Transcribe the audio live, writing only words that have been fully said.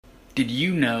Did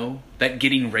you know that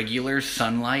getting regular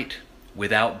sunlight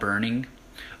without burning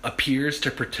appears to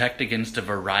protect against a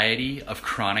variety of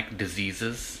chronic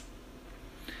diseases?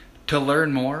 To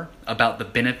learn more about the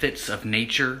benefits of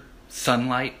nature,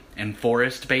 sunlight, and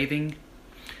forest bathing,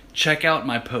 check out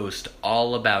my post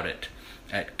all about it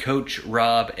at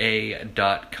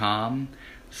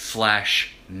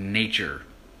coachroba.com/nature.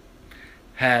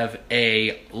 Have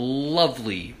a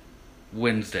lovely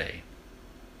Wednesday.